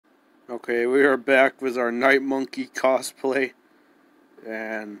Okay, we are back with our Night Monkey cosplay,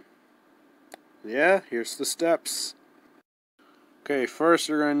 and yeah, here's the steps. Okay, first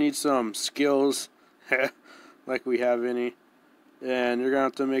you're gonna need some skills, like we have any, and you're gonna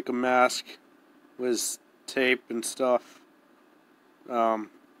have to make a mask with tape and stuff. No,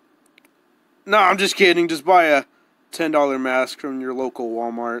 I'm just kidding. Just buy a $10 mask from your local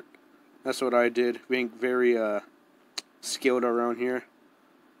Walmart. That's what I did. Being very skilled around here.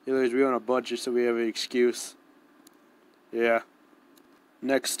 Anyways, we on a budget, so we have an excuse. Yeah.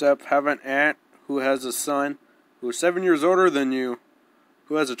 Next step, have an aunt who has a son who is 7 years older than you,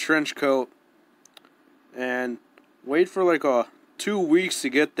 who has a trench coat, and wait for like 2 weeks to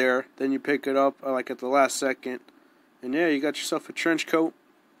get there. Then you pick it up like at the last second, and yeah, you got yourself a trench coat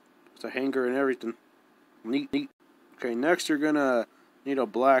with a hanger and everything. Neat, neat. Okay, next you're gonna need a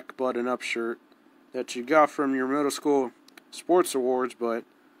black button-up shirt that you got from your middle school sports awards, but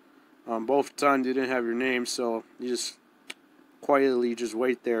both times you didn't have your name, so you just quietly just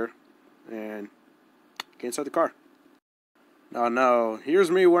wait there and get inside the car. Now,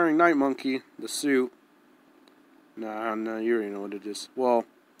 here's me wearing Night Monkey, the suit. No, you already know what it is. Well,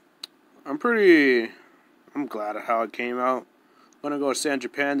 I'm glad of how it came out. I'm gonna go to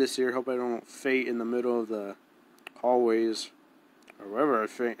Japan this year. Hope I don't faint in the middle of the hallways or wherever I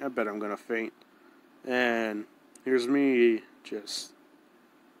faint. I bet I'm gonna faint. And here's me just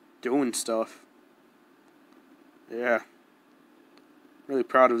doing stuff. Yeah. Really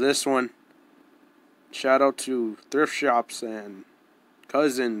proud of this one. Shout out to thrift shops and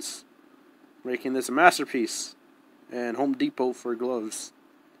cousins making this a masterpiece. And Home Depot for gloves.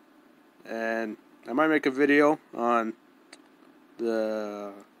 And I might make a video on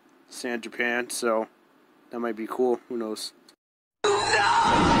the Japan, so that might be cool. Who knows?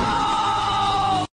 No!